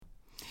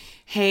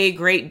Hey,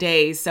 great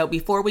day. So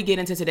before we get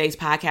into today's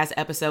podcast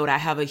episode, I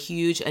have a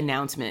huge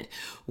announcement.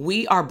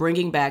 We are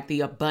bringing back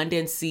the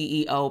Abundance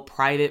CEO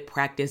Private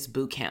Practice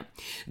Bootcamp.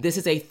 This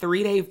is a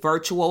 3-day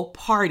virtual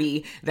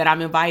party that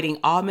I'm inviting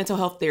all mental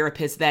health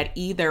therapists that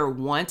either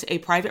want a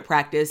private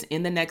practice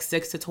in the next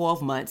 6 to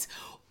 12 months,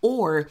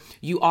 or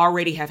you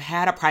already have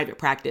had a private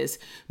practice,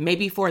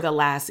 maybe for the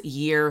last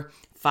year,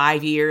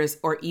 5 years,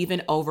 or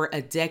even over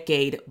a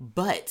decade,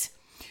 but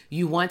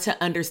you want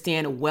to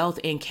understand wealth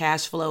and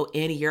cash flow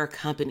in your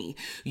company.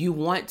 You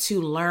want to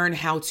learn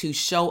how to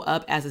show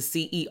up as a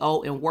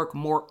CEO and work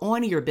more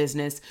on your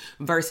business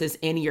versus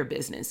in your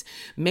business.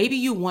 Maybe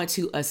you want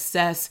to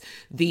assess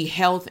the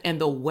health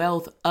and the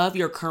wealth of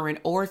your current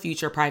or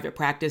future private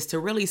practice to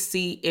really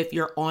see if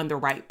you're on the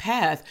right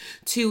path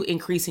to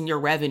increasing your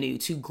revenue,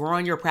 to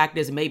growing your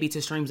practice, maybe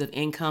to streams of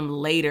income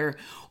later,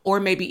 or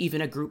maybe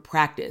even a group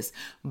practice.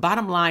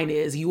 Bottom line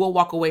is you will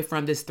walk away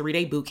from this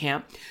 3-day boot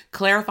camp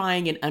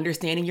clarifying and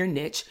understanding your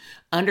niche,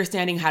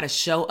 understanding how to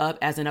show up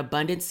as an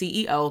abundant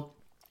CEO,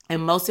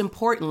 and most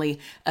importantly,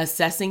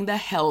 assessing the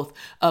health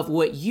of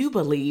what you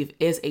believe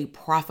is a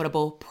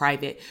profitable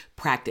private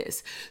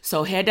practice.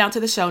 So head down to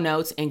the show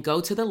notes and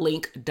go to the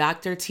link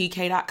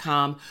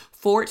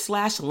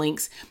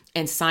drtk.com/links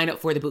and sign up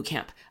for the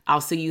bootcamp.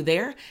 I'll see you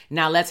there.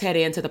 Now let's head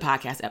into the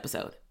podcast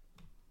episode.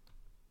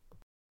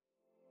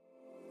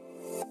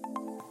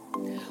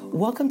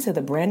 Welcome to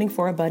the Branding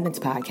for Abundance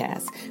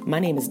podcast. My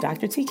name is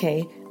Dr.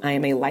 TK. I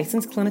am a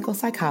licensed clinical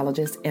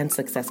psychologist and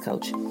success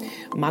coach.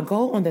 My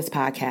goal on this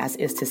podcast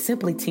is to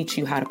simply teach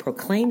you how to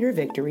proclaim your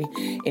victory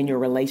in your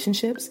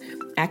relationships,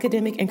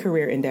 academic and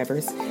career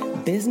endeavors,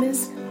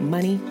 business,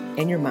 money,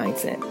 and your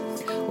mindset.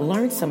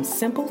 Learn some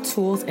simple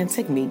tools and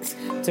techniques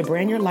to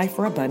brand your life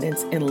for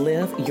abundance and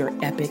live your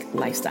epic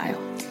lifestyle.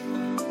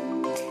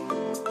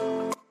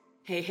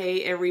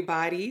 Hey,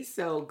 everybody.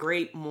 So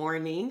great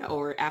morning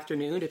or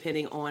afternoon,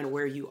 depending on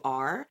where you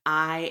are.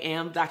 I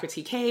am Dr.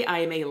 TK. I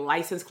am a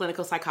licensed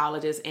clinical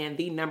psychologist and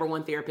the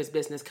 #1 therapist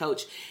business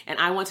coach. And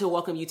I want to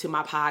welcome you to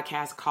my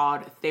podcast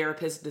called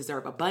Therapists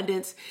Deserve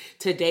Abundance.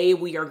 Today,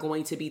 we are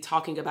going to be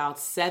talking about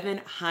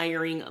 7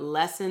 hiring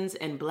lessons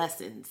and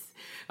blessings.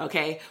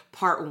 Okay,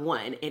 part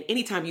 1. And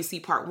anytime you see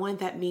part 1,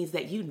 that means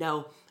that you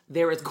know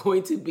there is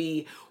going to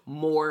be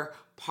more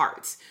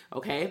parts.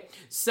 Okay.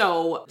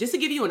 So just to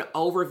give you an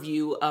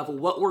overview of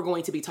what we're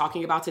going to be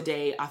talking about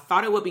today, I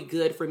thought it would be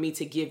good for me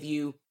to give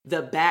you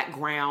the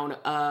background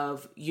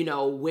of,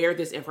 where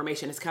this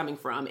information is coming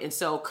from. And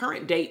so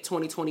current date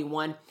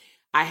 2021,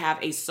 I have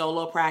a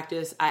solo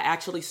practice. I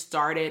actually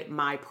started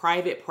my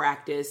private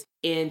practice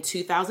in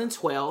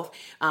 2012.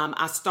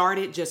 I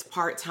started just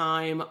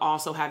part-time,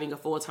 also having a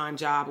full-time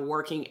job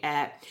working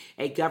at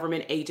a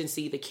government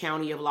agency, the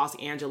County of Los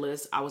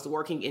Angeles. I was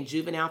working in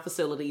juvenile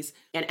facilities.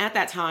 And at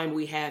that time,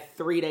 we had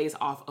 3 days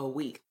off a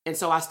week. And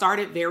so I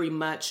started very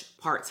much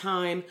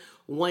part-time,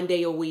 1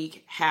 day a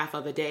week, half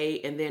of a day.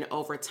 And then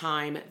over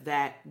time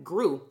that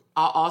grew.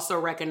 I also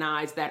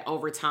recognized that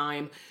over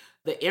time,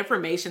 the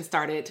information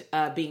started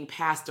being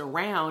passed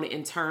around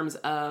in terms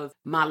of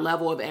my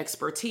level of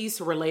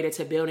expertise related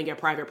to building a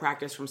private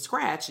practice from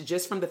scratch,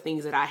 just from the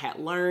things that I had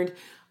learned.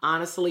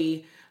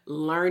 Honestly,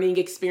 learning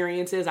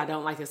experiences, I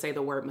don't like to say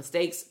the word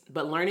mistakes,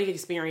 but learning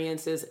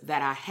experiences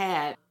that I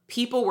had,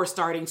 people were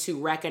starting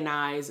to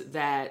recognize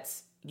that,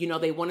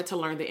 they wanted to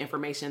learn the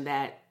information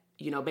that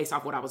based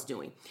off what I was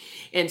doing.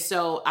 And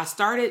so I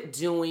started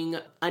doing,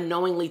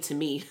 unknowingly to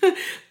me,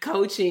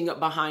 coaching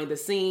behind the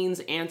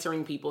scenes,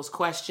 answering people's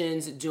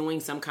questions, doing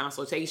some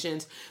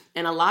consultations.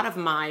 And a lot of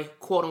my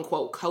quote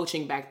unquote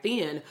coaching back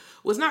then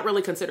was not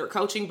really considered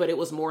coaching, but it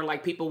was more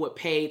like people would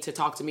pay to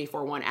talk to me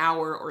for 1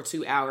 hour or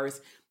 2 hours,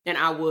 and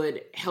I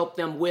would help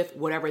them with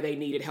whatever they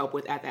needed help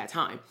with at that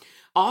time.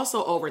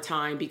 Also over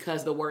time,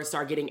 because the word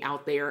started getting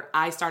out there,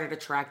 I started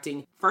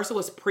attracting, first it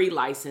was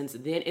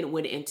pre-licensed, then it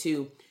went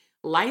into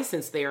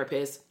licensed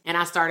therapists, and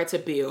I started to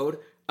build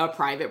a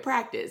private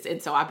practice.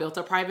 And so I built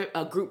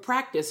a group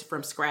practice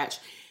from scratch.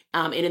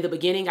 And in the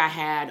beginning, I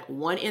had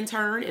one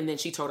intern, and then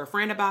she told her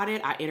friend about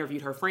it. I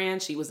interviewed her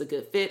friend. She was a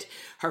good fit.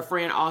 Her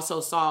friend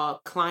also saw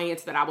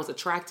clients that I was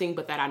attracting,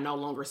 but that I no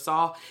longer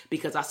saw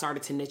because I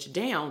started to niche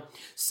down.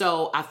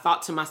 So I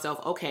thought to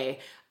myself, okay,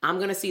 I'm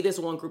going to see this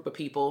one group of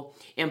people,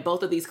 and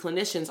both of these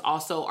clinicians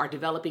also are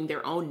developing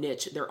their own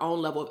niche, their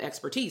own level of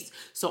expertise.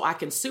 So I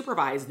can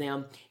supervise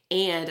them,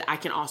 and I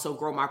can also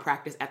grow my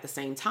practice at the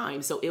same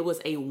time. So it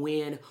was a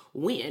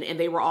win-win. And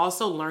they were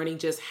also learning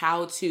just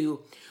how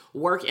to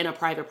work in a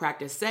private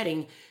practice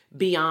setting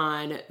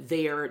beyond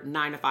their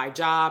 9-to-5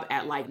 job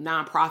at like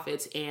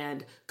nonprofits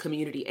and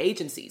community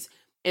agencies.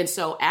 And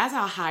so as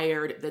I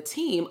hired the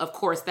team, of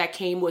course, that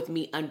came with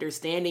me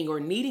understanding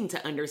or needing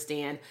to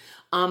understand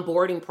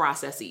onboarding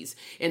processes.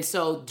 And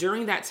so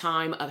during that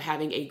time of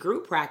having a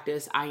group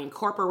practice, I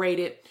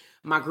incorporated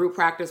My group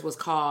practice was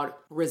called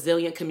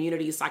Resilient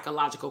Community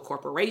Psychological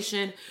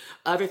Corporation.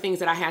 Other things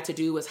that I had to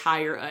do was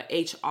hire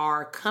a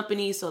HR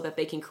company so that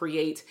they can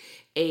create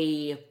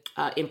a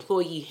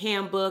employee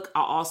handbook.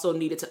 I also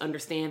needed to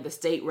understand the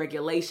state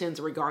regulations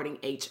regarding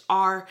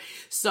HR.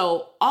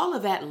 So all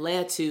of that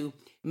led to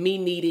me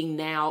needing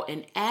now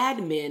an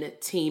admin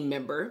team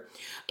member.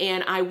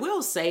 And I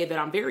will say that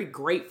I'm very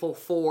grateful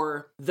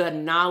for the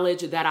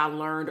knowledge that I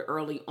learned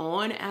early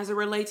on as it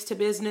relates to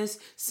business,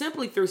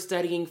 simply through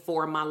studying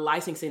for my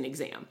licensing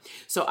exam.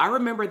 So I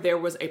remember there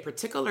was a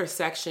particular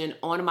section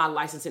on my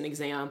licensing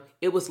exam.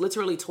 It was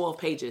literally 12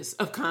 pages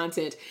of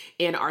content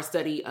in our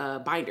study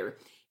binder,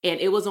 and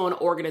it was on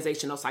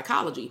organizational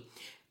psychology.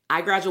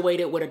 I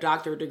graduated with a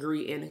doctorate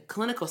degree in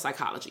clinical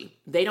psychology.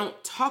 They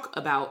don't talk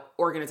about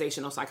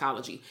organizational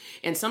psychology.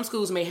 And some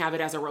schools may have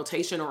it as a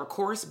rotation or a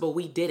course, but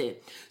we didn't.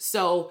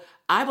 So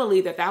I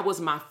believe that that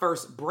was my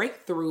first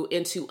breakthrough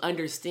into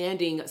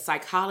understanding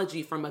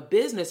psychology from a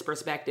business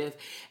perspective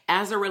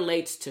as it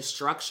relates to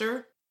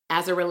structure,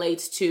 as it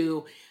relates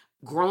to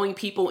growing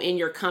people in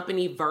your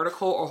company,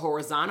 vertical or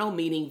horizontal,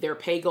 meaning their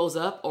pay goes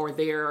up or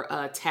their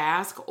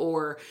task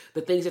or the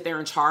things that they're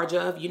in charge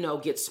of,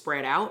 get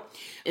spread out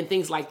and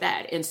things like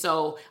that. And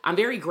so I'm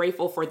very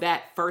grateful for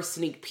that first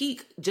sneak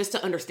peek just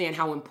to understand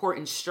how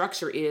important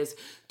structure is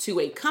to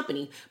a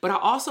company. But I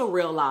also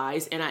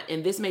realize,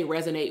 and this may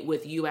resonate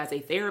with you as a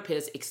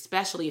therapist,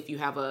 especially if you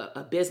have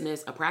a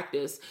business, a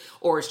practice,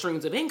 or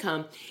streams of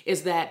income,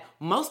 is that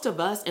most of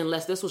us,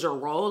 unless this was your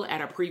role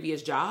at a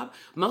previous job,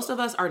 most of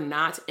us are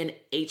not an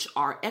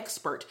HR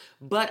expert.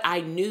 But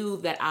I knew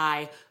that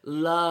I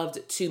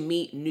loved to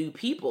meet new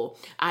people.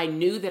 I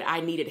knew that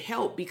I needed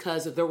help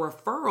because the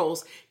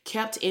referrals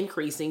kept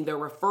increasing. The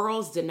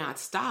referrals did not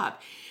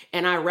stop.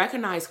 And I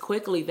recognized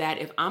quickly that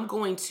if I'm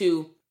going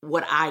to,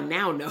 what I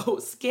now know,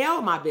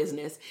 scale my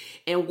business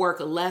and work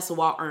less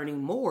while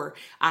earning more,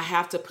 I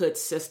have to put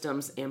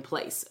systems in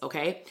place,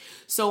 okay?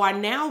 So I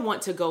now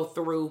want to go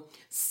through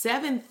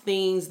 7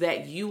 things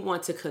that you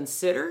want to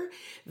consider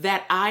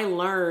that I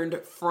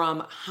learned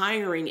from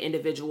hiring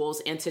individuals.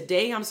 And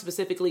today I'm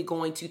specifically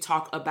going to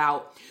talk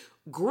about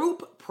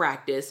group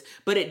practice,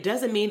 but it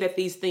doesn't mean that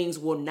these things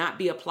will not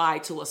be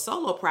applied to a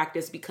solo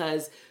practice,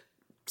 because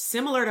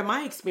similar to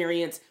my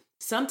experience,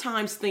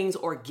 sometimes things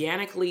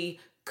organically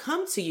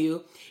come to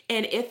you.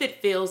 And if it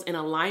feels in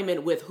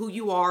alignment with who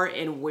you are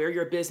and where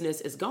your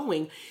business is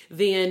going,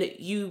 then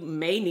you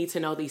may need to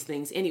know these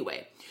things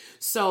anyway.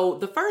 So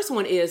the first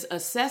one is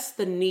assess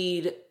the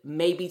need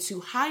maybe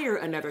to hire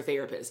another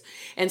therapist.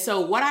 And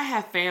so what I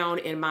have found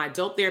in my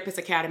Dope Therapist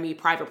Academy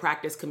private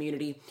practice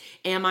community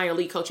and my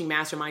Elite Coaching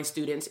Mastermind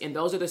students, and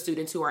those are the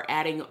students who are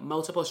adding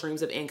multiple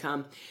streams of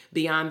income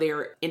beyond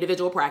their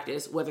individual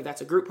practice, whether that's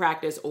a group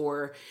practice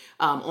or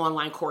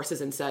online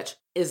courses and such,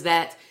 is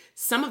that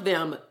some of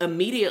them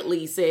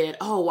immediately said,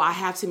 oh, I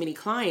have too many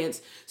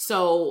clients,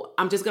 so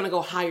I'm just going to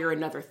go hire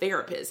another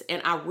therapist.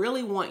 And I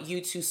really want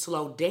you to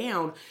slow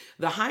down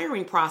the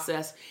hiring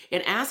process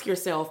and ask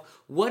yourself,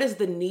 what is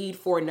the need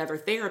for another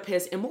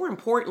therapist? And more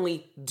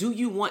importantly, do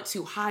you want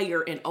to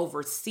hire and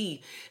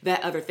oversee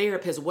that other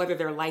therapist, whether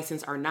they're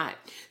licensed or not?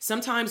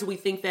 Sometimes we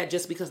think that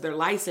just because they're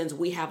licensed,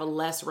 we have a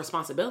less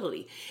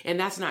responsibility. And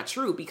that's not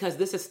true, because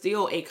this is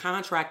still a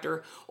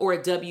contractor or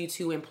a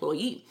W-2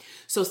 employee.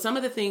 So some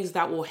of the things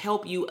that will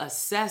help you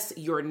assess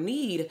your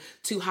need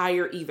to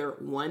hire either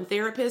one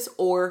therapist,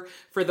 or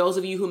for those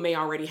of you who may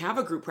already have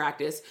a group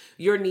practice,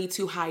 your need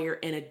to hire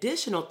an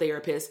additional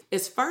therapist,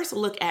 is first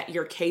look at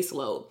your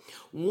caseload.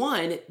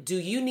 One, do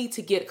you need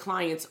to get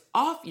clients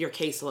off your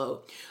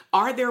caseload?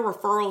 Are there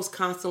referrals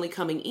constantly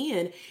coming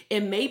in?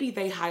 And maybe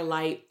they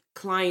highlight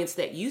clients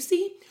that you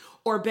see,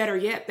 or better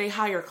yet, they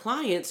hire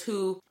clients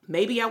who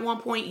maybe at one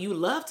point you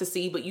love to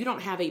see, but you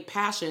don't have a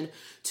passion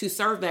to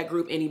serve that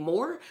group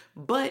anymore,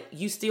 but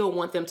you still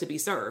want them to be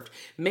served.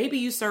 Maybe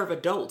you serve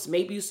adults,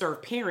 maybe you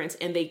serve parents,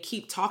 and they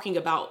keep talking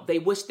about they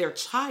wish their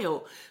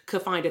child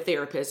could find a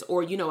therapist,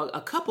 or,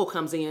 a couple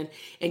comes in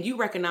and you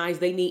recognize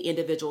they need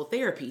individual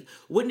therapy.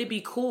 Wouldn't it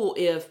be cool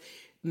if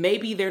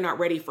maybe they're not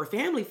ready for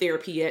family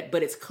therapy yet,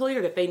 but it's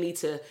clear that they need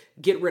to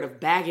get rid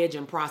of baggage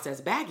and process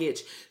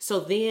baggage?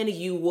 So then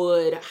you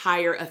would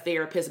hire a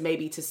therapist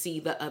maybe to see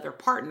the other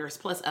partners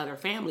plus other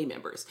family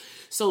members.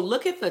 So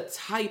look at the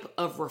type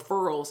of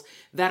referrals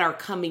that are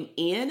coming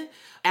in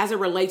as it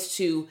relates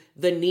to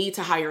the need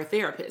to hire a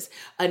therapist.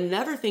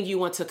 Another thing you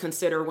want to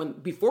consider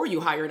before you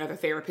hire another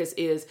therapist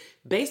is,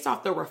 based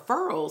off the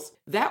referrals,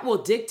 that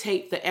will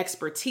dictate the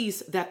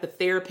expertise that the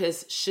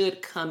therapist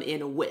should come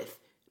in with,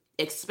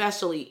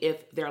 especially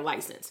if they're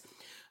licensed.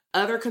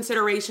 Other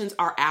considerations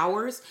are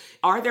hours.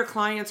 Are there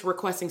clients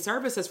requesting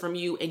services from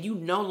you and you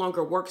no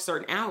longer work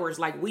certain hours,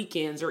 like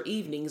weekends or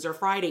evenings or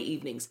Friday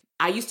evenings?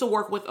 I used to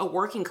work with a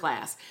working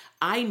class.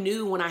 I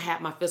knew when I had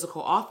my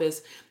physical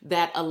office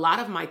that a lot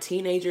of my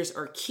teenagers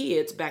or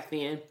kids back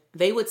then,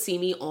 they would see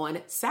me on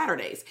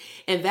Saturdays.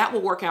 And that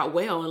would work out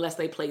well unless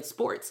they played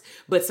sports.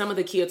 But some of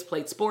the kids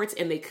played sports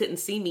and they couldn't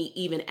see me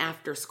even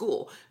after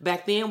school.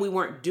 Back then, we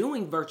weren't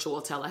doing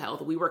virtual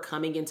telehealth. We were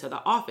coming into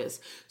the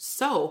office.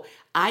 So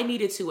I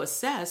needed to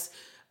assess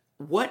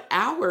what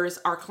hours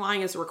are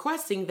clients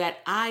requesting that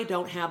I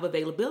don't have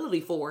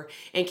availability for?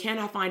 And can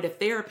I find a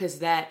therapist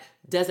that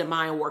doesn't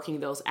mind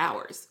working those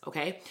hours?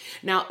 Okay.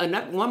 Now,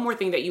 one more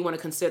thing that you want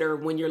to consider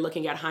when you're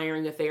looking at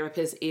hiring a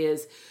therapist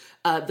is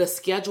the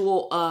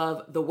schedule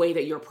of the way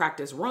that your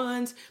practice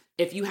runs.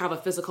 If you have a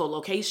physical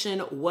location,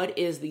 what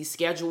is the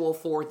schedule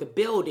for the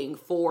building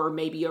for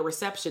maybe a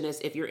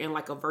receptionist if you're in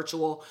like a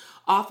virtual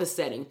office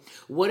setting?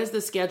 What is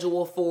the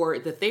schedule for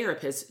the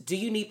therapist? Do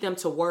you need them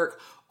to work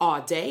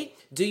all day?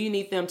 Do you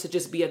need them to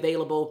just be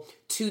available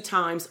 2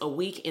 times a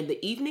week in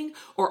the evening?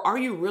 Or are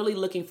you really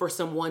looking for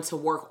someone to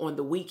work on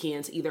the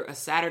weekends, either a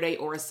Saturday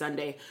or a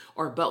Sunday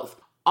or both?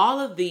 All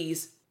of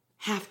these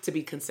have to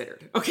be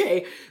considered,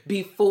 okay,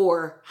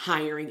 before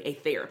hiring a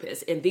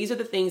therapist. And these are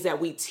the things that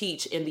we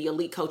teach in the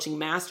Elite Coaching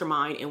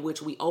Mastermind, in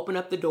which we open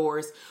up the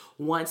doors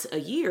once a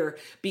year,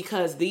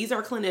 because these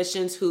are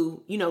clinicians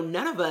who,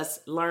 none of us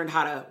learned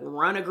how to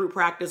run a group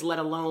practice, let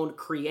alone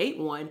create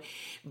one.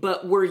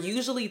 But we're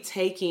usually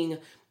taking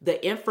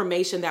the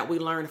information that we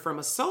learned from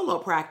a solo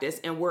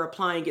practice and we're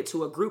applying it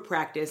to a group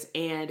practice,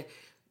 and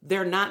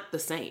they're not the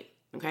same,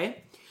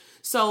 okay?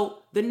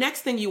 So the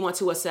next thing you want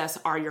to assess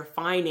are your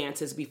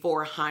finances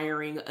before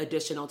hiring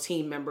additional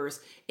team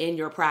members in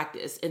your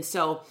practice. And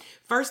so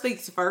first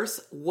things first,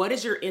 what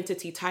is your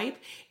entity type?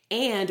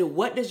 And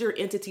what does your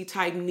entity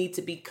type need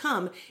to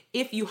become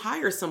if you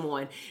hire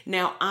someone?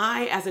 Now,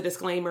 as a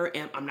disclaimer,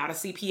 I'm not a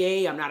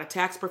CPA, I'm not a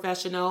tax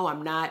professional,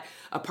 I'm not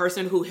a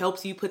person who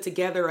helps you put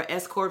together a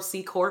S Corp,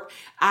 C Corp.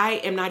 I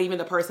am not even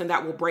the person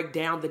that will break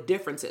down the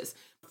differences.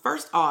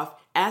 First off,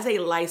 as a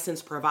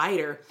licensed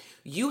provider,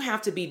 you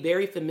have to be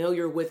very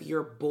familiar with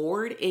your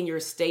board and your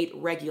state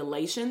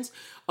regulations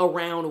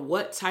around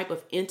what type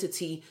of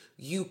entity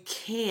you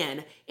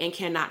can and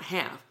cannot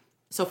have.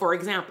 So for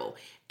example,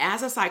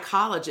 as a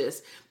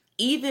psychologist,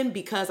 even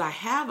because I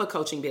have a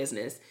coaching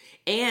business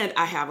and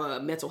I have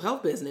a mental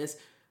health business,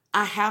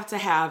 I have to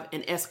have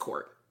an S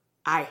Corp.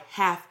 I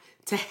have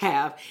to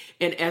have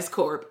an S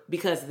Corp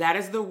because that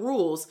is the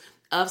rules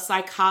of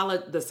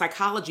the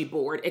psychology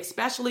board,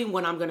 especially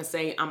when I'm going to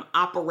say I'm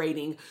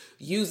operating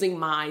using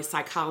my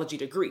psychology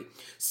degree.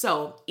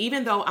 So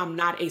even though I'm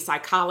not a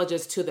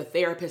psychologist to the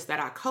therapist that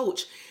I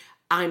coach,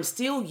 I'm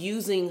still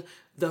using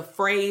the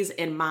phrase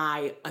and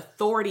my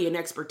authority and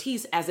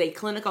expertise as a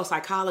clinical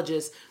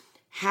psychologist,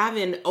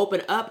 having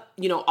opened up,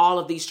 all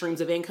of these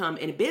streams of income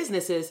in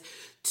businesses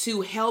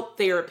to help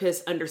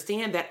therapists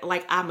understand that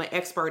I'm an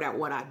expert at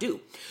what I do.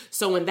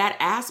 So in that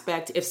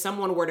aspect, if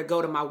someone were to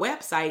go to my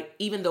website,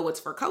 even though it's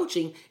for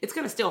coaching, it's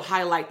going to still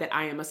highlight that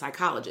I am a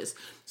psychologist.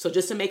 So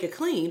just to make it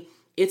clean,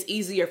 it's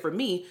easier for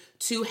me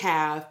to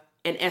have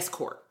an S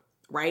Corp,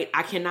 right?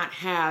 I cannot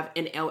have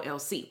an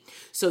LLC.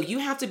 So you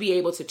have to be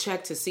able to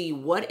check to see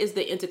what is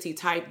the entity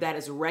type that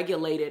is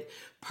regulated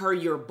per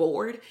your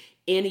board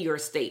in your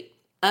state.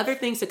 Other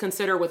things to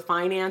consider with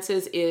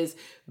finances is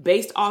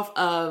based off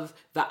of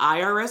the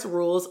IRS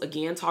rules,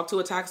 again, talk to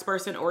a tax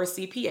person or a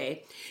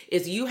CPA,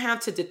 is you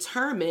have to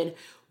determine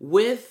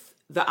with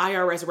the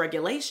IRS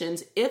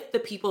regulations if the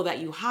people that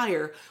you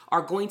hire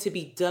are going to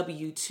be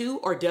W-2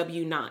 or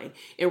W-9.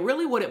 And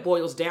really what it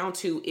boils down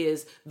to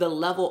is the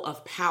level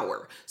of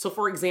power. So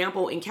for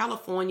example, in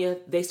California,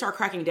 they start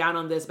cracking down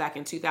on this back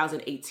in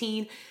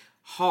 2018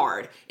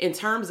 hard. In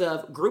terms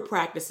of group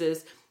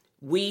practices,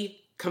 we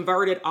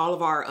converted all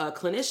of our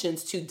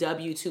clinicians to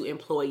W-2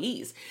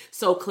 employees.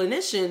 So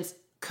clinicians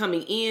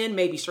coming in,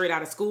 maybe straight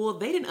out of school,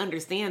 they didn't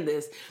understand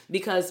this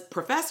because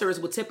professors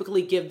would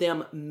typically give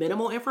them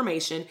minimal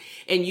information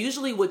and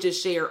usually would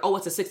just share,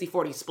 it's a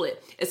 60-40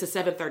 split. It's a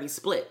 7-30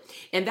 split.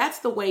 And that's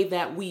the way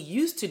that we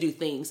used to do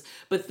things.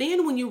 But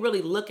then when you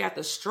really look at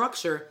the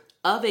structure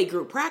of a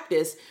group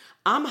practice,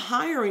 I'm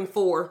hiring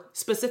for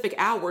specific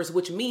hours,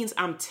 which means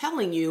I'm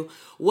telling you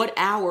what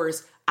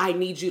hours I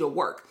need you to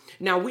work.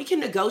 Now we can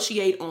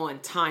negotiate on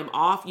time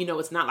off.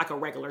 It's not like a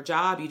regular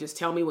job. You just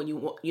tell me when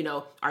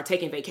you are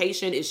taking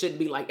vacation. It shouldn't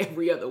be like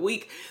every other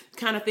week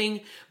kind of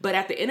thing. But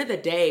at the end of the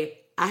day,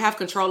 I have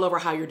control over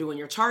how you're doing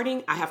your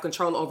charting. I have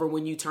control over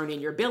when you turn in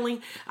your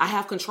billing. I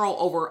have control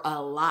over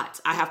a lot.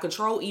 I have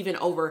control even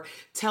over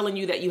telling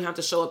you that you have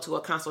to show up to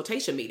a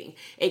consultation meeting.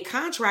 A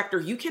contractor,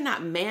 you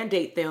cannot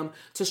mandate them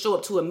to show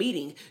up to a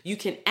meeting. You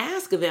can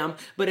ask them,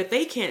 but if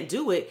they can't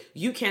do it,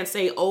 you can't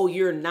say,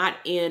 you're not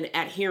in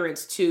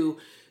adherence to,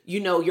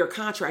 your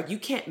contract. You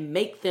can't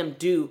make them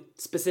do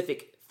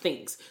specific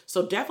things.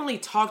 So definitely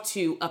talk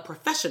to a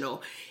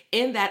professional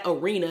in that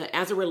arena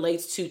as it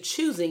relates to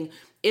choosing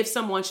if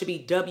someone should be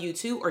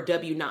W-2 or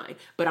W-9.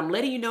 But I'm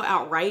letting you know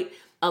outright,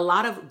 a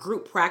lot of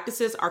group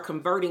practices are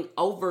converting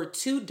over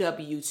to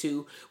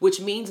W-2,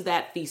 which means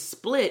that the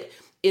split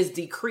is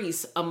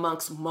decreased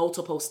amongst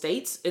multiple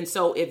states. And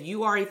so if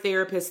you are a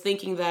therapist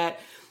thinking that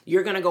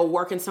you're going to go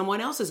work in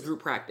someone else's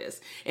group practice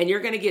and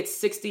you're going to get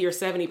 60 or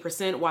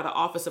 70% while the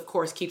office, of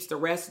course, keeps the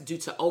rest due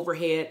to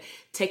overhead,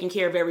 taking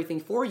care of everything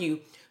for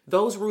you,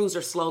 those rules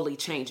are slowly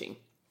changing.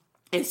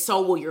 And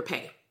so will your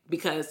pay,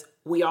 because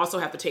we also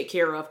have to take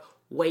care of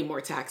way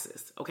more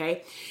taxes,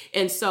 okay?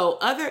 And so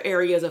other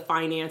areas of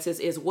finances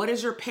is, what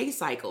is your pay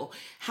cycle?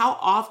 How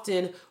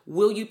often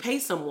will you pay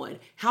someone?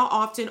 How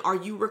often are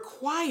you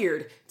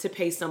required to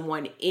pay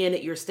someone in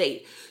your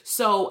state?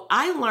 So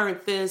I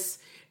learned this,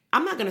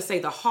 I'm not going to say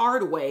the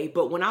hard way,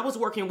 but when I was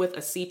working with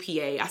a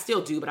CPA, I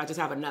still do, but I just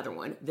have another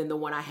one than the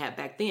one I had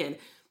back then.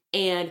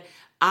 And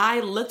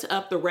I looked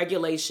up the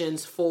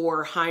regulations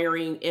for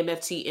hiring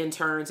MFT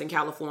interns in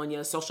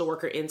California, social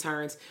worker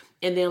interns,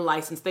 and then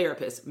licensed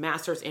therapists,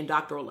 master's and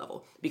doctoral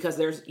level, because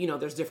there's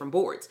different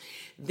boards.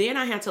 Then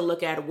I had to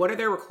look at what are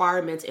their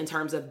requirements in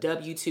terms of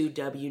W-2,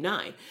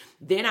 W-9.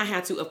 Then I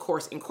had to, of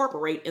course,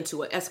 incorporate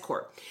into an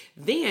S-Corp.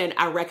 Then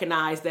I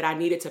recognized that I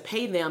needed to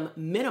pay them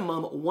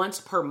minimum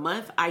once per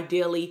month,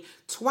 ideally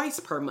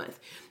twice per month.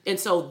 And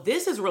so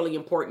this is really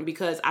important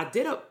because I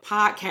did a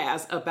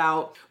podcast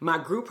about my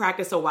group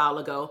practice a while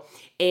ago,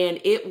 and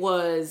it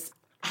was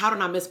how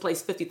did I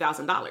misplace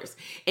 $50,000?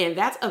 And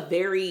that's a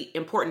very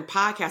important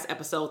podcast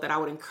episode that I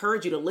would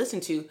encourage you to listen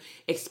to,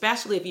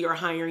 especially if you are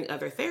hiring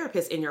other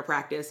therapists in your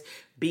practice,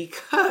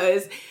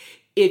 because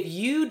if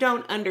you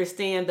don't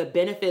understand the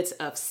benefits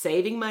of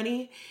saving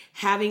money,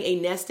 having a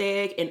nest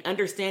egg, and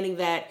understanding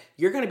that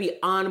you're going to be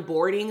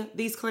onboarding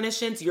these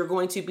clinicians, you're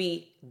going to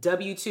be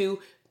W-2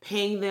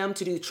 paying them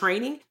to do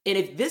training. And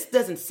if this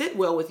doesn't sit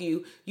well with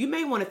you, you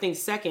may want to think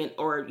second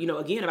or,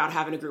 again, about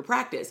having a group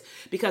practice,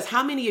 because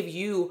how many of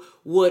you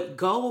would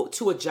go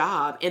to a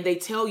job and they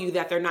tell you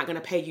that they're not going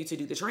to pay you to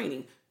do the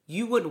training?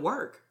 You wouldn't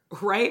work,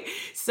 right?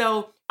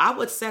 So I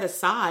would set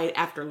aside,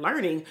 after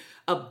learning,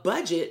 a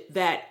budget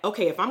that,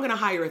 okay, if I'm going to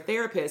hire a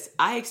therapist,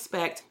 I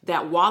expect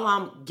that while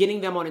I'm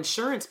getting them on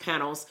insurance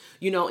panels,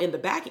 in the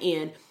back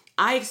end,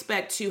 I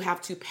expect to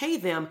have to pay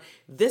them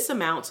this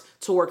amount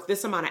to work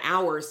this amount of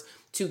hours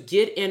to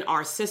get in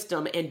our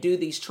system and do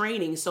these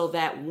trainings, so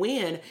that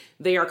when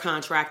they are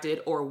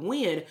contracted or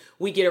when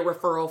we get a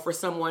referral for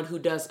someone who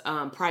does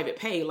private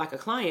pay, like a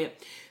client,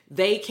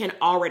 they can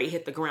already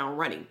hit the ground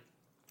running.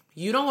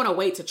 You don't want to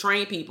wait to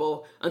train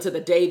people until the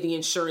day the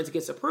insurance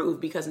gets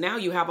approved, because now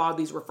you have all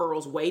these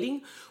referrals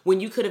waiting when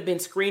you could have been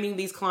screening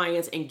these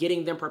clients and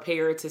getting them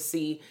prepared to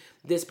see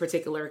this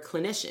particular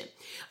clinician.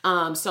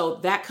 So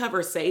that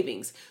covers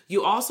savings.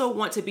 You also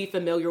want to be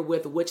familiar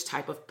with which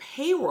type of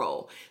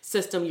payroll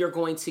system you're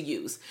going to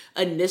use.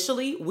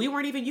 Initially, we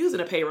weren't even using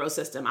a payroll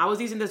system. I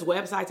was using this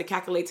website to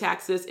calculate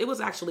taxes. It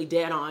was actually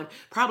dead on,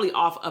 probably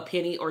off a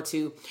penny or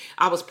two.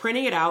 I was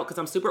printing it out because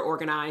I'm super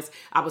organized.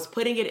 I was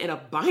putting it in a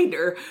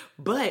binder,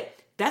 but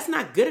that's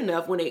not good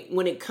enough when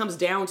it comes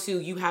down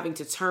to you having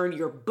to turn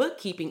your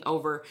bookkeeping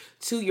over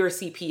to your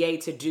CPA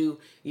to do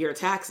your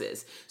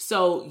taxes.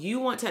 So you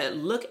want to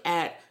look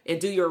at and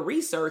do your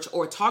research,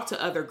 or talk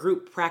to other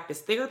group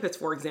practice therapists,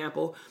 for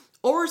example,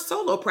 or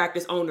solo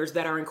practice owners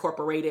that are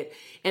incorporated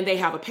and they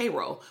have a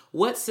payroll.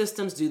 What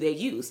systems do they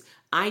use?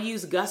 I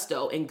use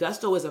Gusto, and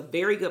Gusto is a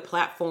very good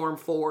platform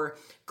for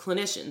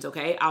clinicians,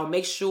 okay? I'll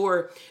make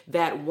sure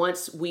that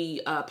once we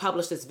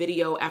publish this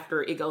video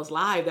after it goes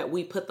live, that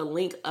we put the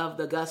link of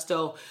the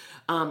Gusto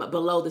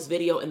below this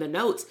video in the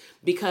notes,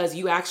 because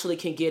you actually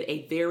can get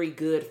a very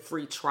good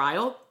free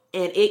trial.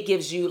 And it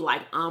gives you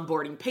like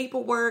onboarding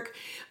paperwork,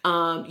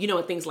 and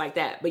things like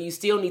that. But you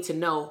still need to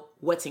know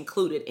what's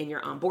included in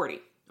your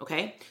onboarding,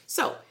 okay?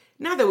 So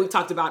now that we've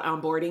talked about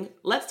onboarding,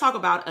 let's talk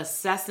about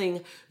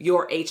assessing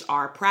your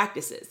HR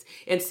practices.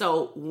 And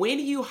so when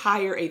you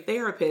hire a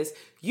therapist,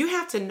 you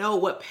have to know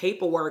what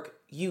paperwork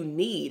you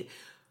need.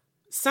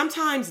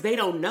 Sometimes they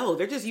don't know.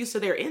 They're just used to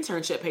their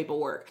internship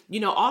paperwork.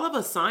 All of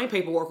us sign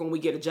paperwork when we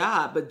get a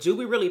job, but do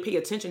we really pay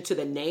attention to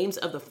the names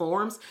of the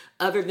forms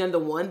other than the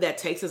one that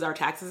takes us our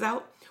taxes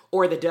out?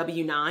 Or the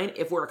W-9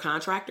 if we're a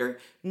contractor?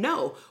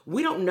 No,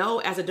 we don't know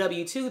as a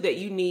W-2 that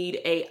you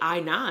need a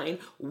I-9.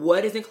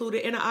 What is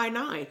included in an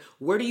I-9?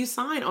 Where do you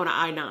sign on an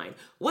I-9?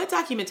 What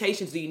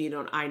documentations do you need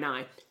on an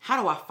I-9?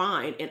 How do I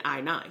find an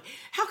I-9?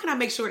 How can I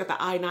make sure that the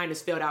I-9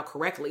 is filled out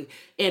correctly?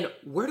 And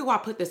where do I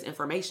put this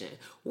information?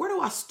 Where do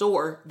I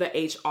store the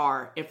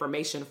HR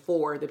information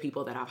for the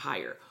people that I've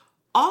hired?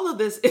 All of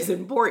this is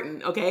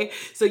important, okay?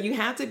 So you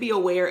have to be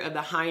aware of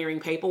the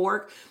hiring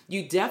paperwork.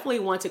 You definitely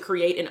want to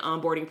create an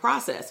onboarding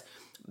process.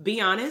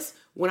 Be honest,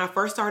 when I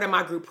first started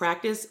my group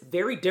practice,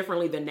 very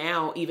differently than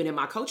now, even in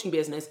my coaching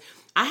business,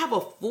 I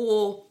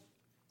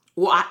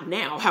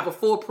now have a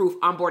foolproof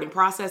onboarding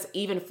process,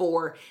 even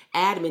for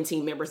admin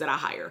team members that I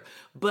hire.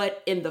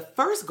 But in the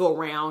first go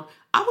round,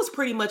 I was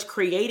pretty much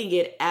creating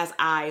it as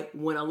I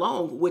went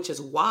along, which is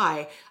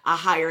why I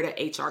hired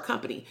an HR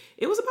company.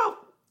 It was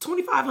about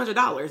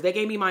 $2,500. They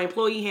gave me my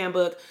employee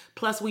handbook.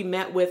 Plus we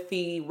met with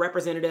the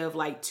representative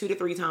like 2 to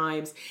 3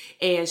 times.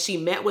 And she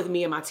met with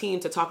me and my team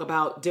to talk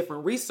about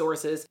different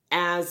resources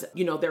as,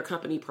 their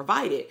company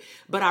provided.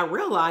 But I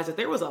realized that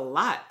there was a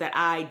lot that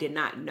I did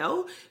not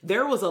know.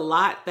 There was a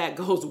lot that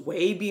goes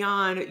way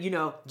beyond,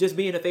 just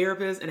being a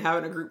therapist and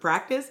having a group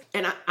practice.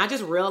 And I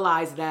just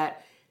realized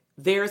that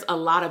there's a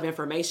lot of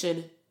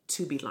information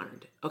to be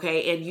learned.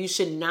 Okay. And you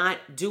should not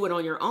do it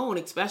on your own,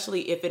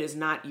 especially if it is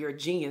not your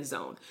genius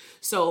zone.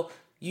 So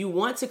you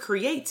want to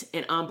create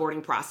an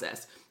onboarding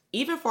process.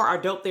 Even for our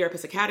Dope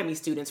Therapist Academy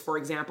students, for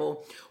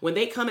example, when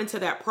they come into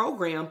that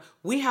program,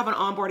 we have an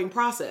onboarding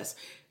process.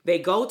 They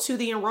go to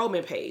the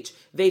enrollment page.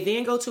 They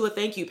then go to a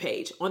thank you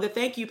page. On the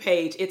thank you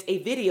page, it's a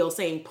video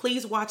saying,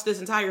 please watch this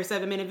entire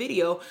 7-minute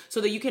video so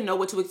that you can know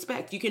what to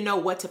expect. You can know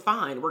what to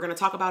find. We're going to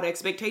talk about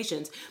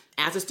expectations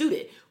as a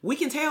student. We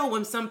can tell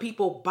when some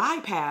people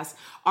bypass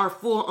our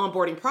full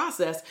onboarding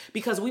process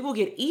because we will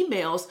get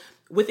emails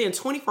within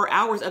 24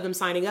 hours of them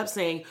signing up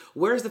saying,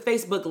 where's the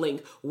Facebook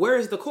link? Where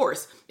is the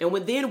course? And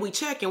then we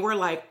check and we're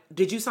like,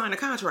 did you sign a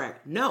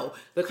contract? No,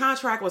 the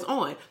contract was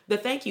on the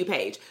thank you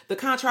page. The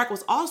contract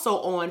was also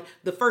on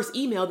the first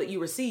email that you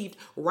received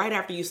right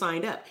after you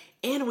signed up.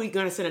 And we're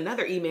going to send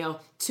another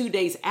email 2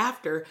 days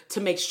after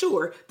to make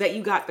sure that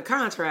you got the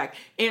contract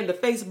and the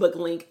Facebook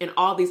link and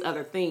all these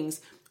other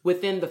things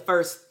within the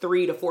first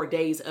 3 to 4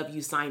 days of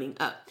you signing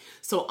up.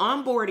 So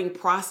onboarding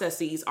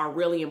processes are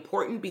really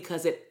important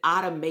because it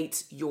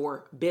automates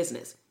your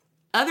business.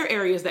 Other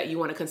areas that you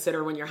want to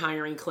consider when you're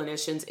hiring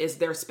clinicians is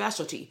their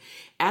specialty.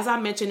 As I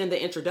mentioned in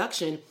the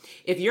introduction,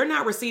 if you're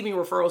not receiving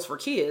referrals for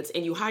kids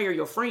and you hire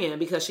your friend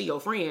because she's your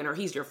friend or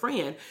he's your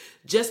friend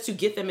just to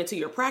get them into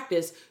your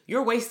practice,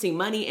 you're wasting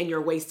money and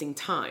you're wasting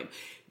time.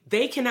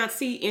 They cannot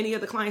see any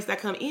of the clients that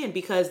come in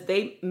because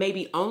they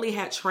maybe only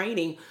had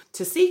training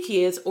to see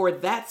kids or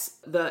that's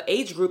the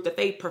age group that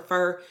they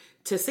prefer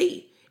to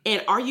see.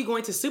 And are you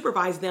going to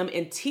supervise them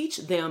and teach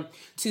them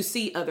to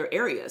see other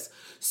areas?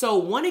 So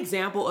one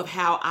example of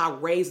how I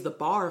raised the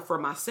bar for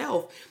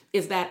myself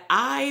is that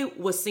I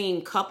was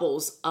seeing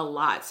couples a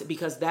lot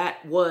because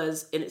that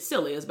was, and it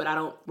still is, but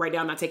right now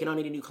I'm not taking on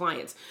any new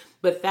clients,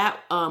 but that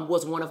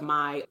was one of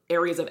my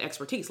areas of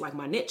expertise, like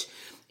my niche.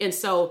 And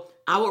so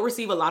I would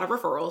receive a lot of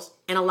referrals,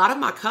 and a lot of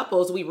my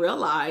couples, I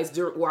realized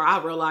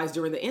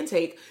during the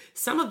intake,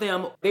 some of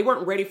them, they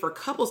weren't ready for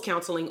couples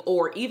counseling,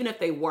 or even if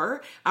they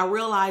were, I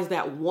realized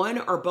that one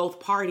or both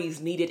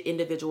parties needed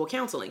individual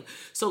counseling.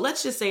 So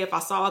let's just say if I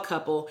saw a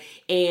couple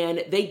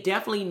and they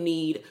definitely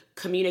need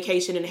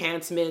communication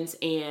enhancements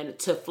and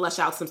to flesh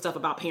out some stuff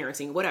about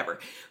parenting, whatever,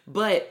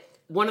 but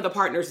one of the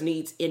partners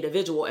needs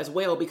individual as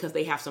well because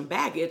they have some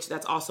baggage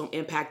that's also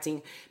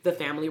impacting the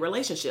family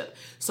relationship.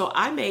 So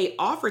I may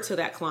offer to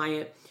that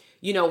client,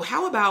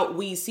 how about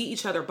we see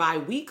each other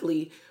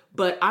bi-weekly,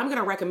 but I'm going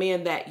to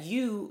recommend that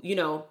I'm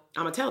going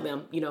to tell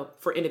them,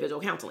 for individual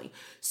counseling.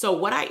 So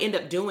what I end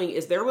up doing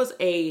is there was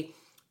a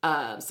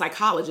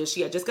psychologist.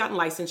 She had just gotten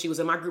licensed. She was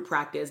in my group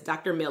practice,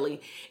 Dr.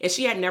 Millie, and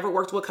she had never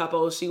worked with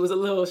couples. She was a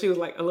little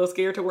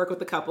scared to work with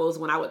the couples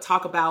when I would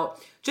talk about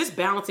just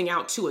balancing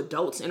out 2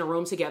 adults in a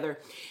room together.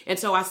 And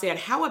so I said,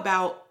 how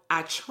about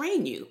I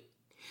train you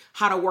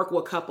how to work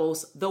with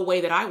couples the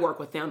way that I work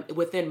with them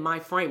within my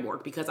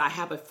framework, because I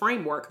have a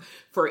framework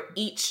for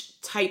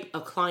each type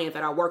of client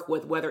that I work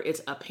with, whether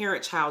it's a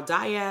parent-child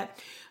dyad,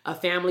 a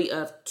family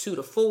of 2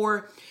 to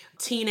 4,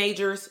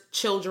 teenagers,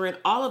 children,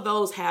 all of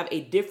those have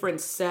a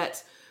different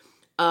set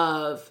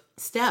of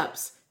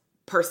steps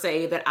per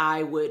se that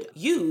I would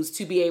use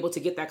to be able to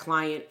get that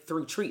client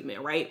through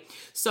treatment, right?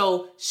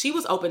 So she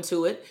was open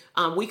to it.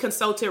 We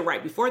consulted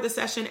right before the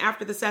session,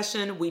 after the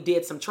session. We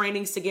did some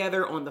trainings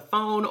together on the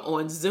phone,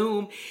 on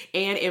Zoom,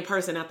 and in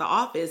person at the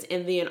office.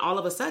 And then all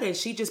of a sudden,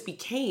 she just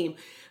became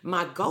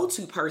my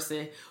go-to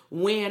person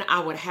when I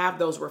would have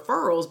those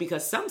referrals,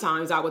 because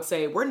sometimes I would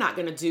say, we're not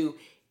going to do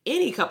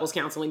any couples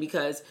counseling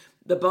because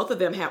the both of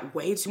them had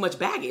way too much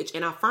baggage.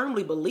 And I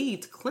firmly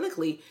believed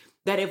clinically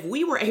that if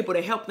we were able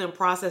to help them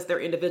process their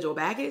individual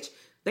baggage,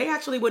 they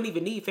actually wouldn't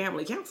even need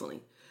family counseling.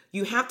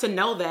 You have to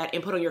know that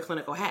and put on your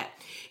clinical hat,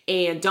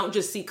 and don't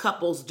just see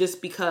couples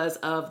just because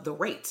of the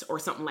rates or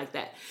something like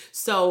that.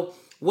 So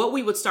what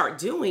we would start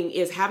doing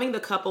is having the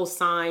couple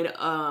sign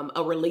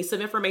a release of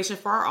information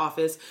for our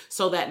office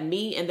so that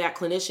me and that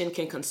clinician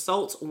can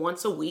consult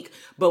once a week,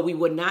 but we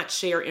would not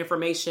share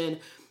information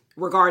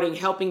regarding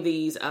helping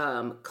these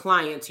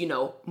clients,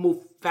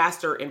 move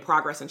faster in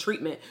progress and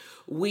treatment.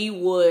 We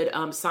would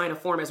sign a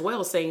form as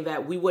well saying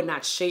that we would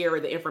not share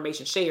the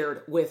information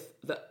shared with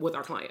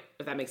our client,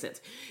 if that makes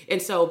sense.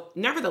 And so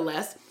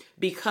nevertheless,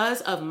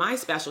 because of my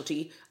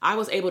specialty, I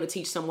was able to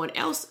teach someone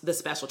else the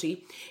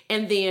specialty.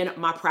 And then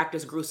my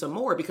practice grew some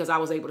more because I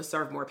was able to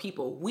serve more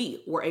people.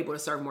 We were able to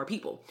serve more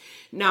people.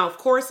 Now, of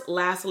course,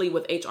 lastly,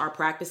 with HR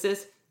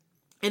practices,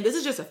 and this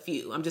is just a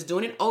few, I'm just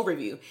doing an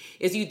overview,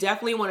 is you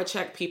definitely want to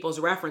check people's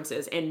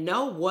references and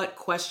know what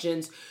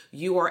questions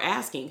you are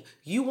asking.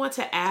 You want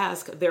to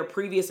ask their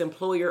previous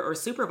employer or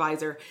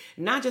supervisor,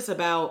 not just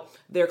about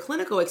their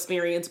clinical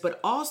experience, but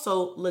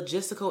also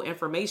logistical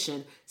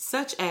information,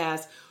 such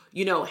as,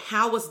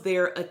 how was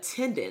their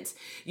attendance?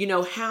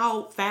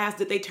 How fast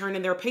did they turn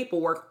in their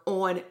paperwork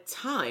on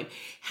time?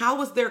 How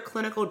was their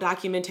clinical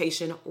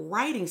documentation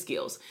writing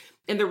skills?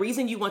 And the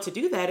reason you want to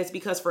do that is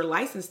because for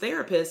licensed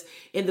therapists,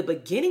 in the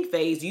beginning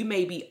phase, you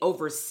may be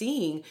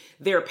overseeing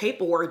their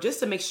paperwork just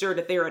to make sure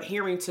that they're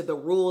adhering to the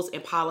rules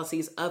and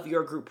policies of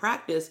your group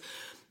practice.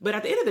 But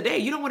at the end of the day,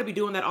 you don't want to be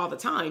doing that all the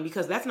time,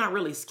 because that's not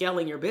really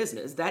scaling your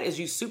business. That is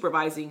you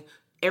supervising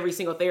every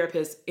single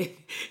therapist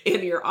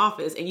in your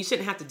office. And you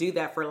shouldn't have to do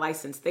that for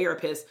licensed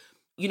therapists,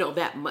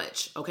 that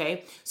much.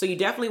 Okay. So you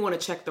definitely want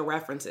to check the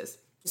references.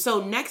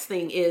 So next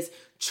thing is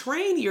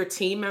train your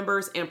team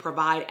members and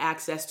provide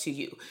access to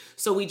you.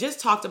 So we just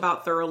talked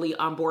about thoroughly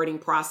onboarding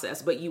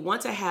process, but you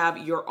want to have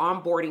your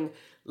onboarding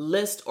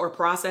list or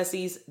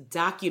processes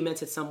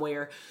documented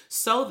somewhere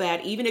so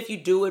that even if you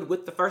do it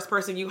with the first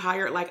person you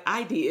hired, like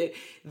I did,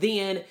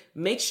 then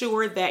make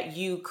sure that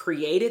you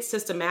create it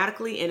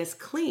systematically and it's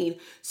clean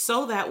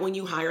so that when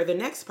you hire the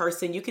next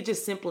person, you could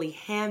just simply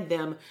hand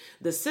them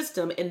the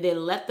system and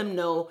then let them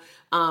know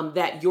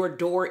that your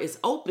door is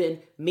open,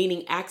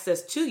 meaning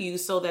access to you,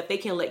 so that they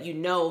can let you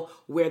know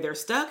where they're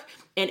stuck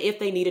and if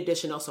they need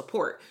additional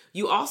support.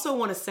 You also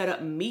want to set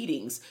up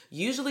meetings.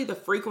 Usually the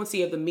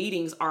frequency of the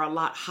meetings are a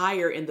lot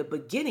higher in the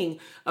beginning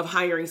of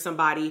hiring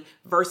somebody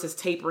versus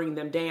tapering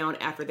them down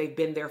after they've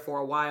been there for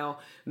a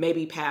while,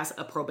 maybe past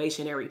a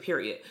probationary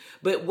period.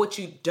 But what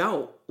you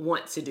don't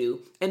want to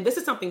do, and this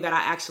is something that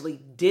I actually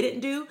didn't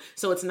do,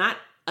 so it's not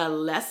a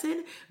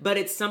lesson, but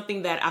it's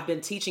something that I've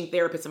been teaching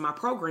therapists in my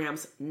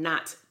programs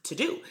not to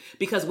do,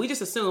 because we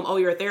just assume, oh,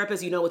 you're a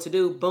therapist, you know what to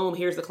do. Boom,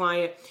 here's the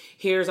client.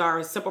 Here's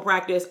our simple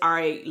practice. All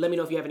right, let me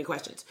know if you have any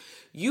questions.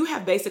 You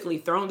have basically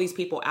thrown these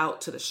people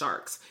out to the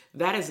sharks.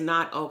 That is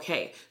not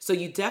okay. So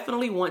you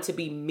definitely want to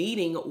be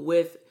meeting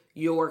with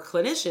your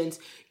clinicians,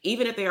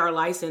 even if they are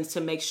licensed,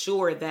 to make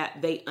sure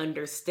that they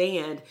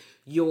understand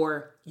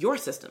your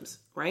systems,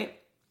 right?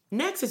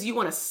 Next is you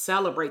want to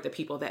celebrate the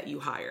people that you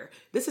hire.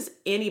 This is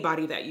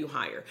anybody that you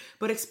hire,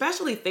 but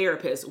especially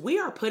therapists. We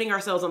are putting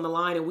ourselves on the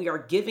line and we are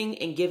giving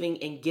and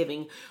giving and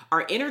giving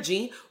our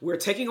energy. We're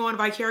taking on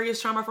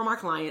vicarious trauma from our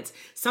clients.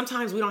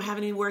 Sometimes we don't have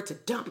anywhere to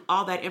dump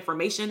all that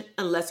information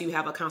unless you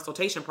have a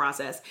consultation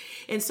process.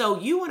 And so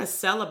you want to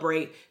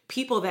celebrate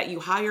people that you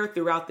hire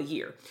throughout the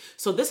year.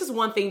 So this is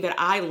one thing that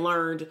I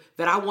learned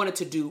that I wanted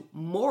to do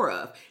more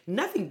of.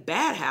 Nothing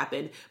bad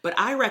happened, but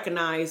I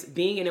recognize,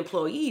 being an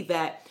employee,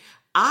 that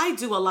I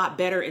do a lot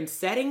better in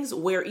settings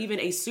where even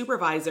a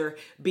supervisor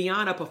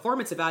beyond a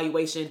performance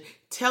evaluation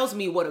tells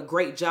me what a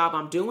great job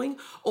I'm doing,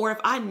 or if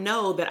I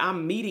know that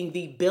I'm meeting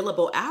the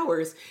billable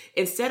hours,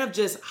 instead of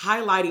just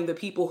highlighting the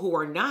people who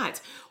are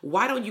not,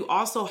 why don't you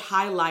also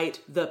highlight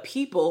the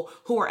people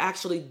who are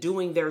actually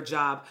doing their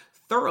job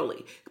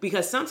thoroughly?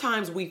 Because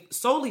sometimes we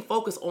solely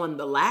focus on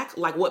the lack,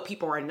 like what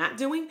people are not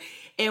doing,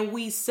 and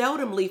we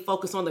seldomly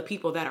focus on the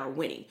people that are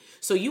winning.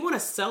 So you want to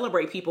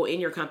celebrate people in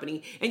your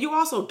company, and you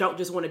also don't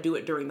just want to do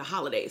it during the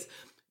holidays.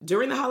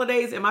 During the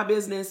holidays in my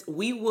business,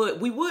 we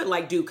would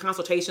like do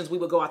consultations. We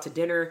would go out to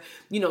dinner,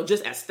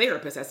 just as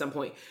therapists at some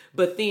point.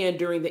 But then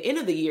during the end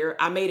of the year,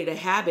 I made it a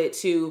habit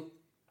to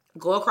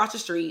go across the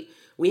street.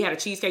 We had a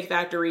Cheesecake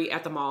Factory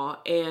at the mall,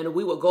 and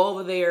we would go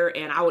over there,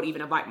 and I would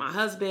even invite my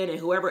husband and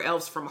whoever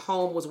else from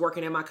home was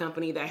working in my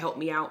company that helped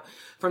me out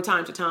from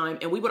time to time.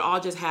 And we would all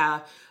just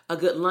have a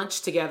good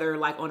lunch together,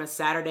 like on a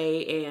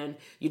Saturday, and,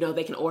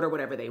 they can order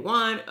whatever they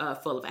want,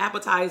 full of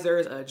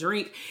appetizers, a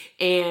drink,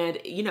 and,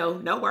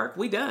 no work,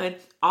 we done,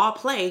 all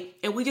play.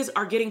 And we just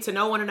are getting to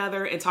know one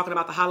another and talking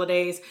about the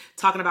holidays,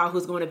 talking about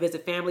who's going to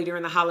visit family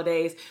during the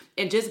holidays,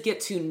 and just get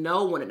to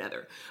know one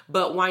another.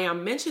 But why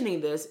I'm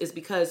mentioning this is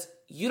because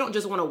you don't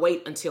just want to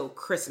wait until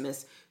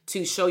Christmas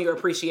to show your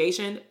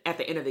appreciation at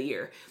the end of the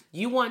year.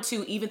 You want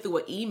to, even through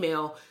an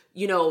email,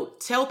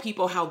 tell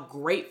people how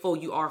grateful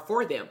you are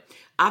for them.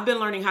 I've been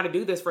learning how to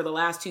do this for the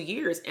last 2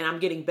 years, and I'm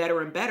getting better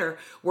and better,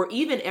 where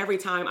even every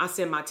time I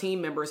send my team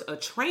members a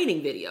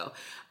training video,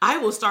 I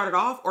will start it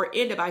off or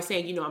end it by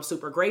saying, I'm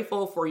super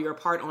grateful for your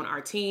part on our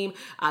team.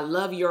 I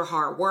love your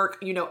hard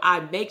work. I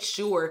make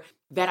sure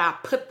that I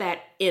put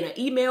that in an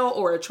email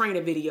or a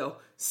training video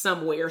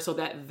somewhere so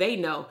that they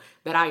know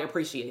that I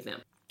appreciate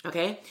them.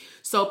 Okay.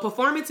 So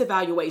performance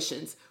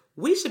evaluations.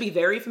 We should be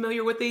very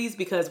familiar with these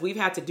because we've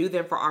had to do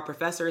them for our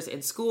professors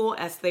in school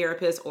as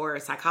therapists or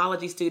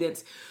psychology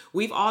students.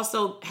 We've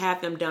also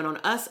had them done on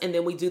us, and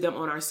then we do them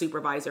on our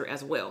supervisor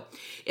as well.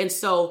 And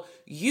so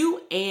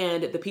you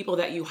and the people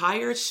that you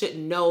hire should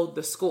know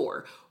the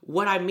score.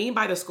 What I mean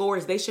by the score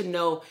is they should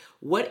know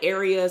what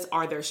areas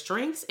are their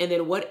strengths and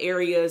then what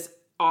areas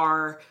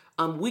are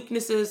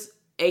weaknesses,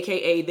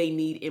 AKA they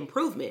need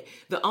improvement.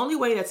 The only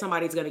way that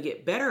somebody's going to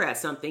get better at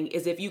something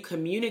is if you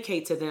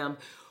communicate to them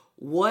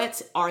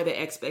what are the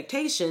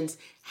expectations,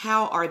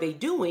 how are they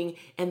doing,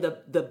 and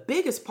the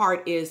biggest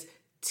part is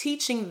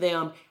teaching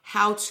them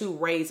how to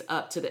raise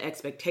up to the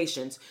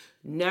expectations.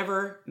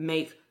 Never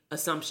make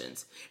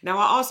assumptions. Now,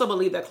 I also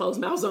believe that closed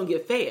mouths don't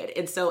get fed.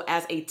 And so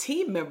as a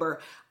team member,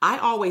 I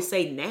always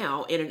say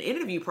now in an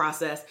interview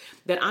process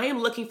that I am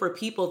looking for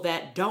people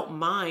that don't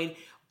mind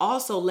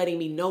also letting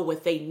me know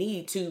what they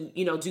need to,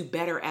 do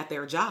better at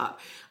their job.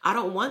 I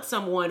don't want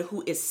someone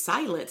who is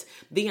silent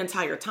the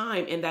entire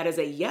time and that is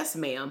a yes,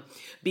 ma'am,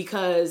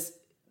 because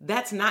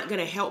that's not going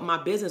to help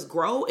my business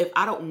grow if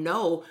I don't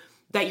know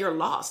that you're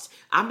lost.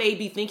 I may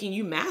be thinking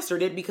you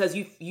mastered it because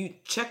you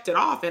checked it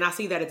off and I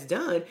see that it's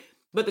done.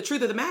 But the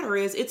truth of the matter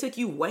is it took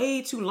you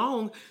way too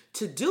long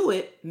to do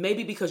it,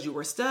 maybe because you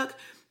were stuck.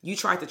 You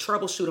tried to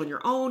troubleshoot on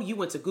your own. You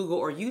went to Google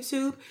or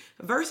YouTube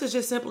versus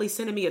just simply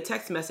sending me a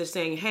text message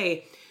saying,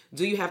 hey,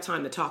 do you have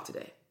time to talk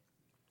today?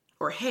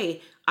 Or,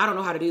 hey, I don't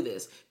know how to do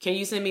this. Can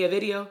you send me a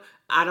video?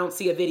 I don't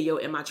see a video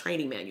in my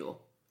training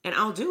manual. And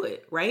I'll do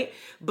it, right?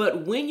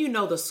 But when you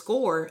know the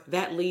score,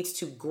 that leads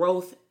to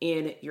growth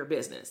in your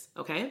business,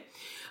 okay?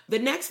 The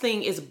next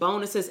thing is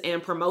bonuses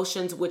and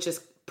promotions, which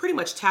is pretty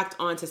much tacked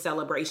on to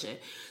celebration.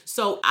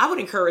 So I would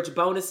encourage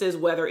bonuses,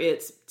 whether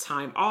it's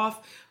time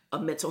off, a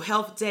mental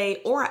health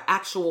day, or an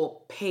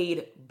actual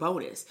paid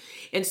bonus.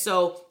 And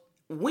so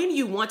when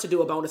you want to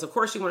do a bonus, of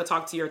course, you want to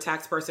talk to your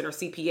tax person or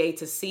CPA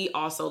to see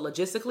also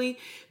logistically,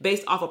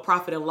 based off of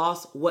profit and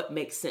loss, what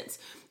makes sense.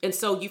 And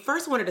so you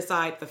first want to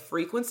decide the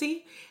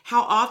frequency.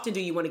 How often do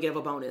you want to give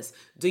a bonus?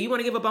 Do you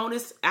want to give a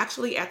bonus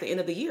actually at the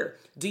end of the year?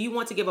 Do you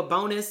want to give a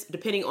bonus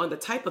depending on the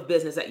type of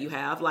business that you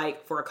have?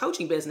 Like for a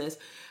coaching business,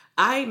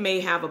 I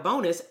may have a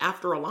bonus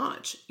after a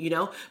launch,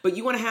 but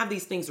you want to have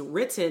these things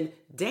written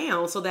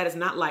down so that it's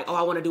not like, oh,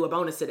 I want to do a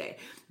bonus today.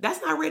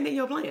 That's not written in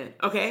your plan,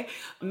 okay?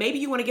 Maybe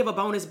you want to give a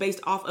bonus based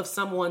off of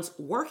someone's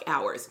work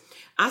hours.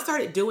 I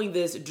started doing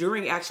this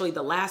during actually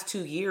the last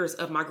 2 years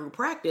of my group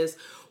practice,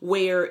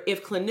 where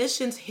if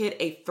clinicians hit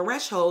a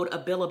threshold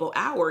of billable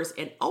hours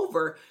and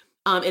over,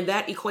 and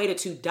that equated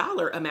to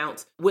dollar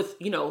amounts with,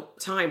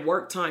 time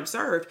worked, time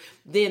served,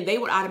 then they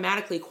would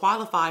automatically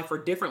qualify for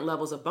different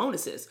levels of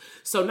bonuses.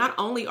 So not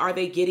only are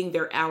they getting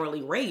their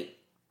hourly rate,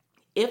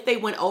 if they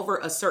went over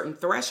a certain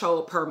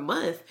threshold per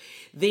month,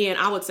 then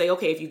I would say,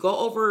 okay, if you go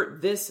over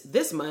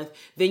this month,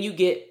 then you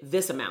get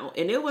this amount.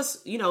 And it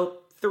was,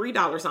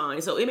 $3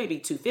 sign. So it may be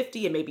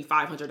 $250, it may be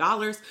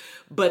 $500,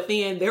 but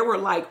then there were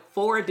like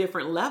 4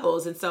 different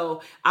levels. And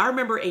so I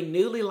remember a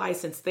newly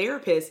licensed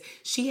therapist,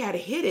 she had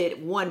hit it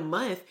 1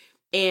 month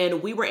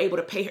and we were able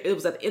to pay her. It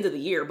was at the end of the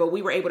year, but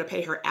we were able to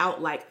pay her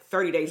out like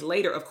 30 days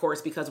later, of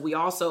course, because we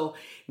also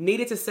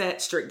needed to set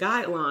strict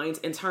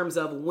guidelines in terms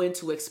of when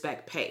to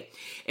expect pay.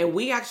 And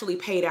we actually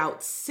paid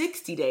out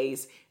 60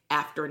 days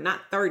after,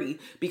 not 30,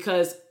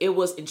 because it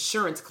was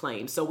insurance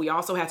claims. So we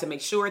also had to make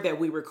sure that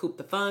we recoup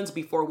the funds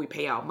before we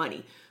pay out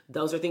money.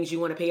 Those are things you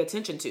want to pay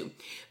attention to.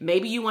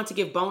 Maybe you want to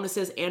give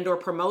bonuses and or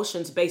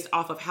promotions based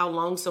off of how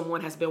long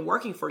someone has been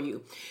working for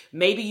you.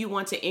 Maybe you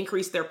want to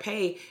increase their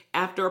pay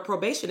after a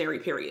probationary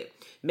period.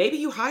 Maybe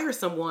you hire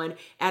someone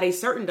at a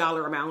certain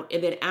dollar amount,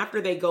 and then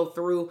after they go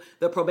through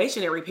the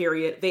probationary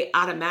period, they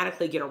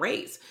automatically get a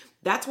raise.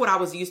 That's what I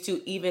was used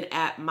to even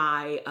at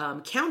my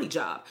county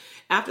job.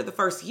 After the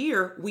first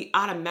year, we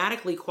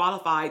automatically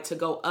qualified to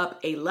go up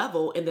a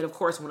level. And then, of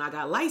course, when I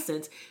got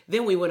licensed,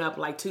 then we went up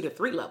like 2 to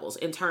 3 levels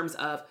in terms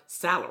of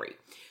salary.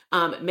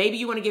 Maybe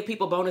you want to give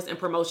people bonus and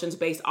promotions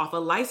based off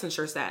of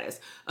licensure status.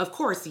 Of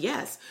course,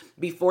 yes.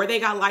 Before they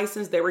got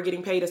licensed, they were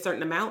getting paid a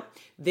certain amount.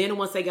 Then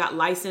once they got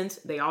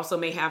licensed, they also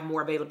may have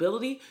more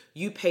availability.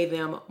 You pay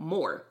them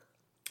more.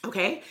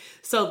 Okay,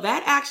 so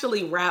that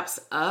actually wraps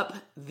up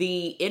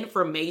the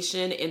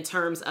information in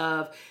terms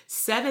of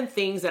 7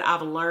 things that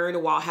I've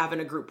learned while having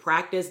a group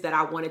practice that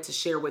I wanted to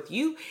share with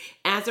you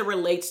as it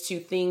relates to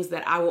things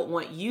that I would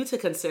want you to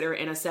consider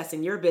in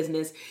assessing your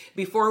business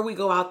before we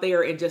go out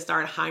there and just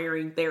start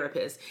hiring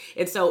therapists.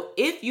 And so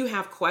if you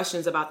have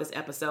questions about this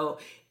episode,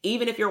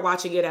 even if you're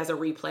watching it as a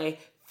replay,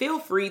 feel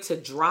free to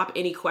drop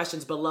any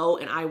questions below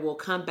and I will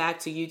come back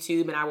to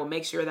YouTube and I will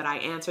make sure that I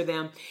answer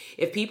them.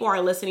 If people are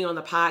listening on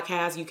the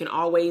podcast, you can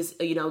always,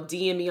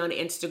 DM me on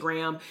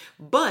Instagram.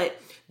 But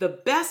the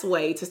best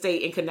way to stay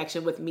in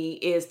connection with me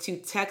is to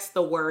text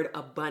the word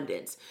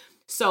abundance.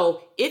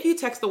 So if you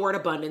text the word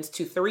abundance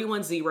to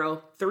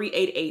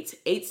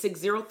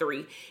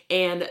 310-388-8603,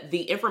 and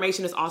the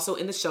information is also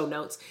in the show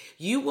notes,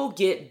 you will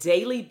get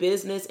daily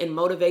business and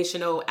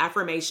motivational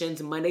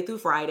affirmations Monday through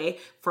Friday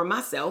from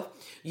myself.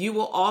 You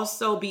will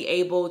also be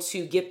able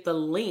to get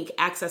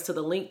access to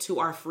the link to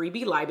our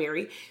freebie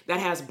library that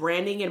has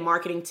branding and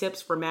marketing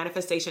tips for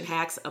manifestation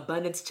hacks,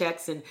 abundance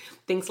checks, and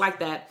things like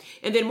that.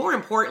 And then more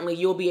importantly,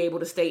 you'll be able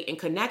to stay in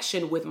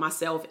connection with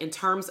myself in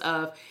terms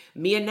of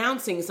me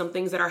announcing some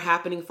things that are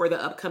happening for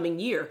the upcoming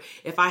year.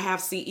 If I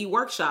have CE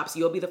workshops,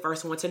 you'll be the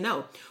first one to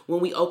know.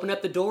 When we open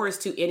up the doors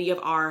to any of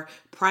our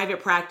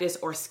private practice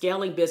or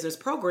scaling business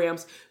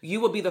programs, you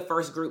will be the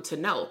first group to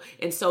know.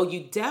 And so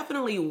you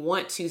definitely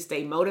want to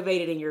stay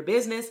motivated in your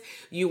business.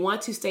 You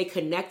want to stay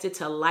connected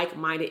to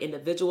like-minded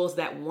individuals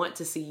that want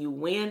to see you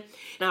win.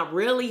 And I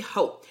really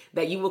hope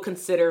that you will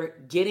consider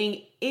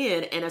getting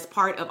in and as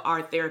part of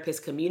our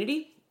therapist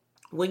community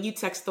when you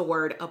text the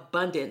word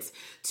abundance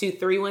to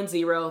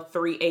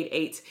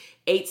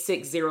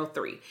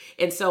 310-388-8603.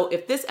 And so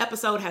if this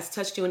episode has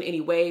touched you in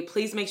any way,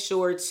 please make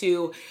sure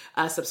to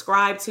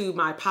subscribe to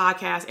my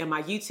podcast and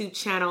my YouTube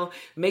channel.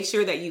 Make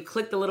sure that you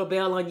click the little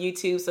bell on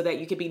YouTube so that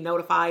you can be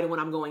notified when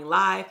I'm going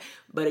live.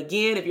 But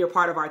again, if you're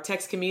part of our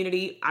text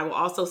community, I will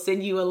also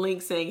send you a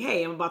link saying,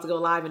 hey, I'm about to go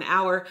live in an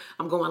hour.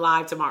 I'm going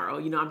live tomorrow.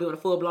 I'm doing a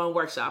full-blown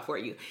workshop for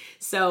you.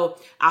 So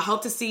I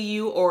hope to see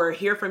you or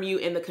hear from you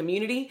in the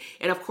community.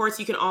 And of course,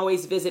 you can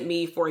always visit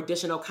me for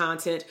additional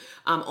content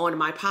on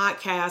my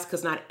podcast,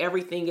 because not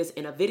everything is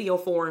in a video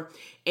form.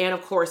 And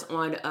of course,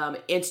 on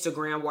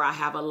Instagram, where I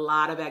have a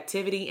lot of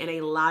activity and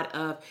a lot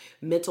of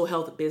mental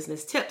health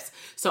business tips.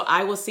 So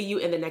I will see you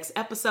in the next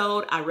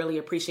episode. I really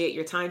appreciate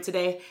your time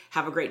today.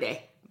 Have a great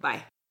day.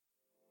 Bye.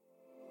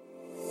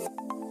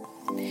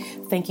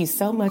 Thank you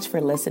so much for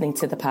listening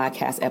to the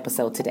podcast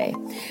episode today.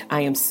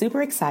 I am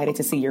super excited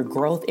to see your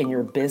growth in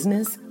your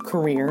business,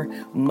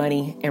 career,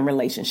 money, and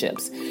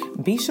relationships.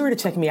 Be sure to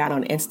check me out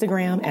on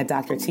Instagram at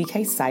Dr.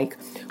 TK Psych,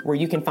 where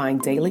you can find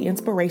daily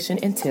inspiration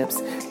and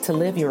tips to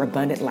live your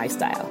abundant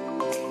lifestyle.